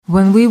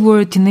When we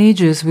were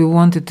teenagers, we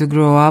wanted to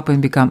grow up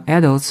and become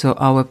adults so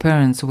our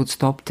parents would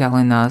stop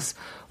telling us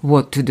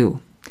what to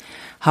do.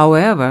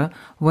 However,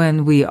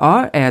 when we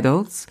are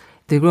adults,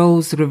 the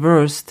roles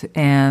reversed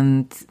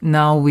and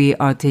now we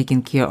are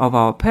taking care of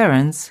our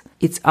parents.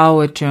 It's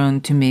our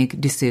turn to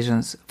make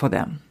decisions for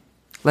them.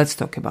 Let's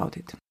talk about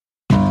it.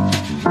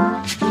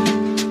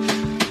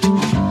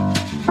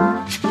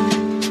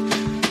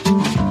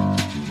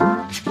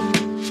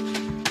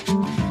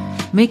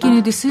 Making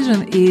a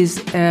decision is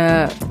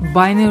a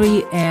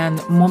binary and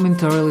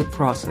momentarily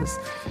process.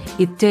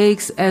 It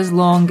takes as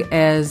long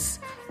as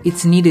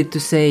it's needed to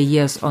say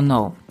yes or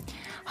no.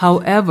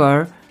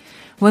 However,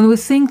 when we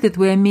think that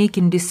we are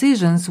making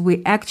decisions,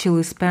 we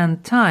actually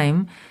spend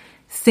time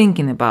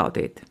thinking about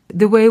it.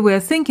 The way we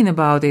are thinking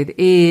about it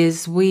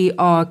is we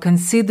are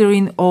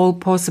considering all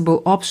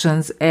possible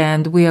options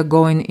and we are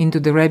going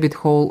into the rabbit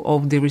hole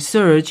of the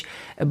research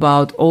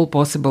about all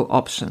possible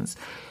options.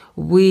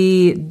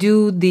 We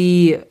do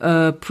the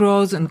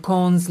pros and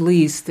cons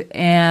list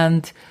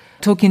and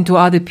talking to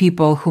other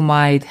people who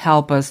might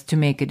help us to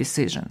make a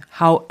decision.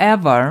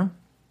 However,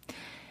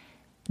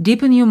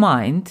 deep in your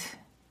mind,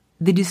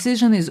 the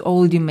decision is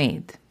already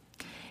made.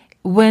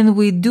 When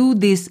we do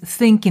this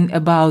thinking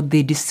about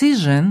the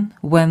decision,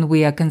 when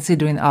we are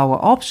considering our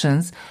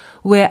options,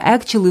 we're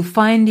actually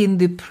finding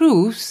the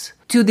proofs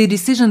to the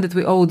decision that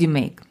we already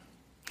make.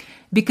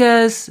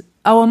 Because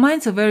our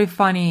minds are very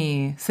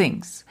funny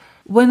things.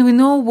 When we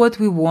know what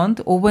we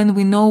want or when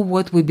we know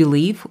what we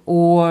believe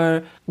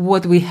or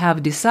what we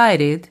have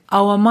decided,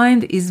 our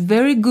mind is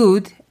very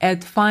good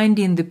at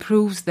finding the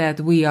proofs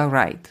that we are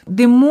right.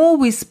 The more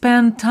we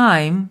spend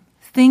time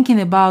thinking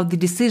about the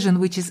decision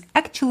which is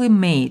actually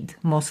made,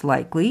 most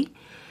likely,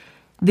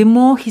 the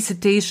more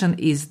hesitation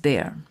is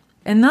there.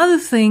 Another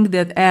thing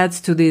that adds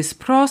to this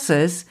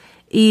process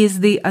is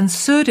the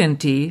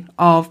uncertainty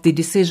of the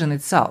decision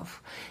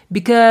itself,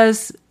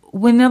 because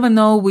we never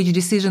know which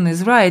decision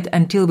is right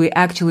until we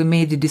actually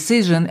made the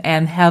decision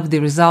and have the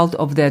result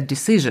of that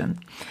decision.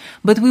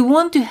 But we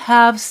want to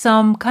have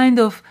some kind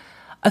of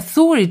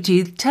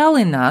authority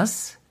telling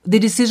us the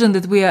decision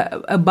that we are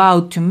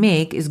about to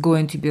make is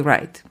going to be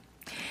right.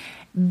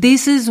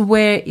 This is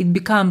where it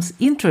becomes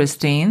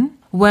interesting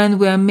when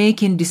we are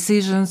making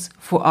decisions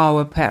for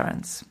our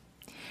parents.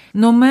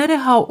 No matter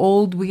how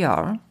old we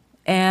are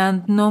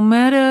and no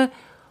matter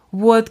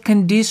what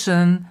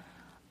condition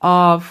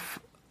of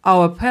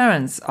our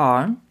parents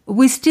are,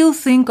 we still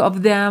think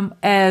of them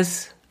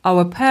as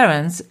our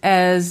parents,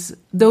 as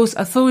those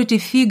authority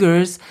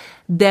figures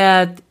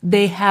that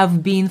they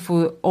have been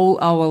for all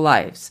our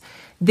lives.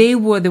 They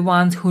were the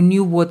ones who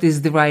knew what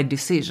is the right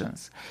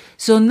decisions.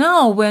 So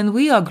now when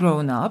we are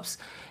grown-ups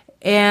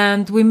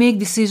and we make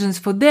decisions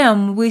for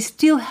them, we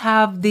still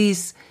have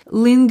this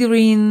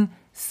lingering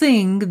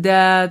thing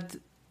that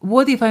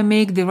what if I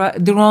make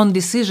the wrong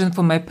decision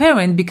for my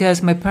parent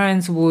because my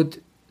parents would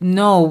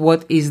know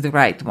what is the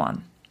right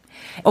one.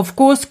 Of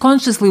course,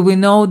 consciously we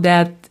know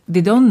that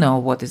they don't know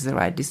what is the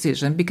right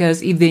decision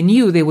because if they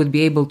knew, they would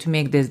be able to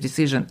make this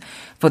decision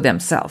for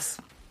themselves.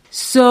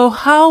 So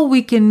how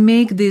we can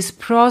make this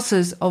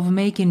process of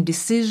making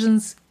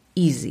decisions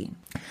easy?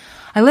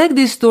 I like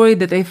this story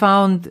that I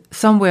found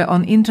somewhere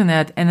on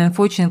internet, and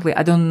unfortunately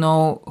I don't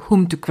know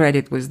whom to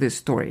credit with this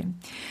story.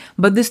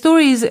 But the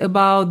story is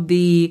about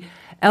the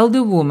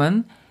elder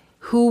woman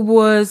who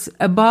was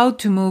about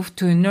to move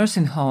to a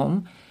nursing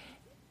home,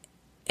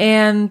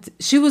 and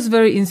she was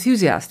very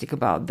enthusiastic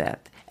about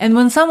that. And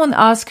when someone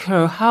asked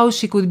her how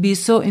she could be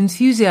so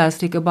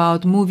enthusiastic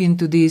about moving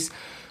to this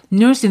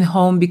nursing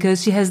home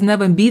because she has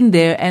never been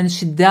there and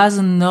she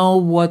doesn't know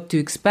what to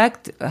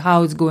expect,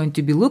 how it's going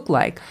to be look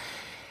like,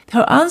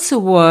 her answer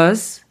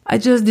was, I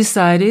just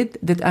decided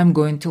that I'm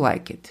going to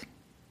like it.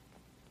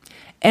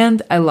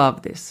 And I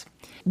love this.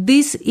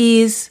 This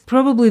is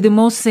probably the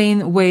most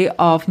sane way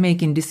of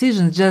making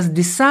decisions. Just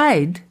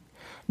decide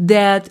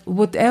that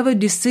whatever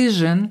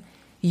decision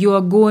you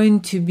are going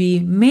to be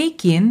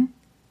making,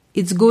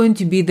 it's going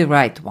to be the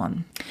right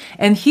one.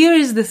 And here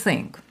is the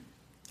thing.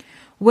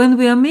 When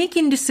we are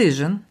making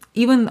decision,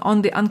 even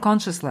on the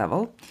unconscious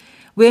level,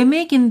 we are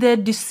making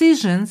that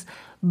decisions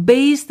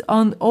based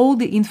on all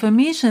the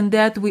information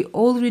that we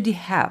already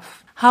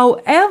have.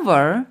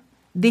 However,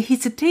 the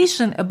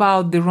hesitation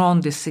about the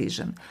wrong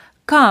decision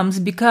comes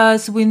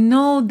because we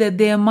know that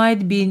there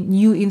might be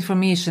new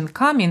information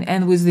coming,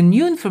 and with the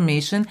new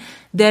information,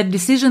 that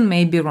decision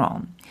may be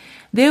wrong.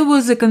 There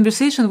was a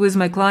conversation with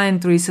my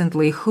client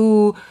recently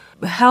who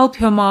helped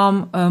her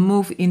mom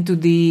move into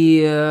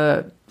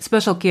the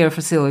special care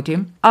facility.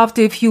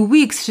 After a few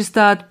weeks, she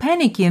started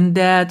panicking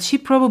that she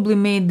probably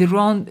made the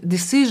wrong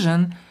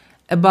decision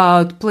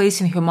about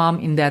placing her mom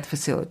in that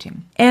facility.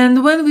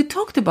 And when we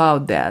talked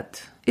about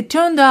that, it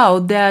turned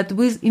out that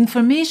with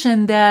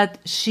information that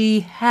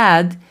she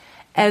had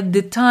at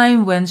the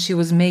time when she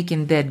was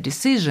making that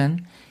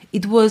decision,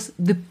 it was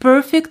the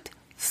perfect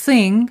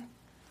thing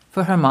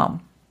for her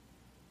mom.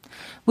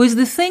 With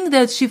the thing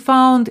that she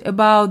found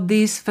about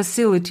this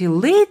facility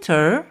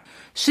later,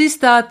 she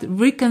started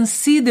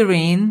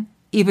reconsidering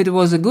if it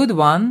was a good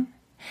one,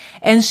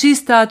 and she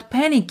started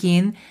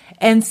panicking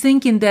and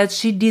thinking that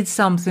she did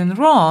something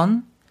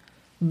wrong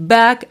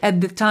back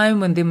at the time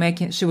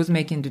when she was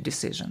making the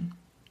decision.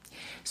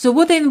 So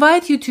what I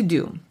invite you to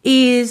do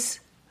is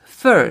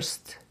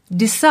first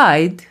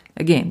decide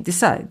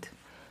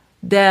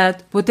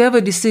that whatever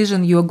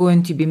decision you're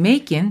going to be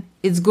making,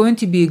 it's going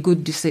to be a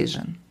good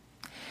decision.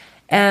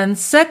 And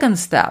second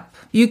step,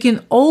 you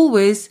can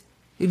always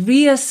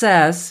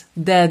reassess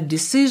that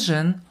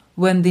decision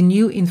when the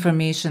new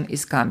information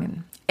is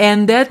coming.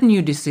 And that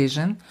new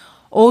decision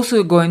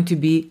also going to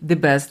be the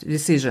best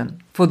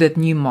decision for that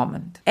new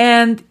moment.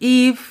 And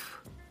if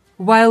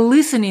while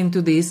listening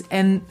to this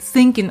and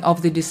thinking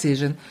of the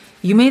decision,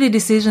 you made a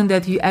decision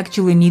that you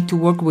actually need to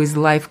work with a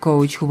life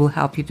coach who will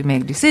help you to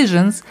make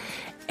decisions,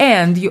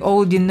 and you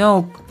already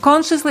know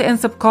consciously and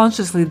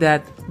subconsciously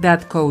that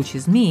that coach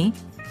is me,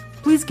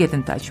 please get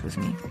in touch with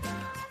me.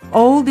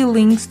 All the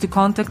links to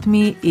contact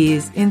me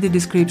is in the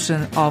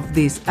description of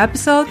this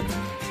episode,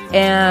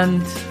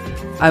 and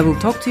I will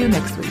talk to you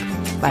next week.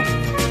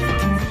 Bye.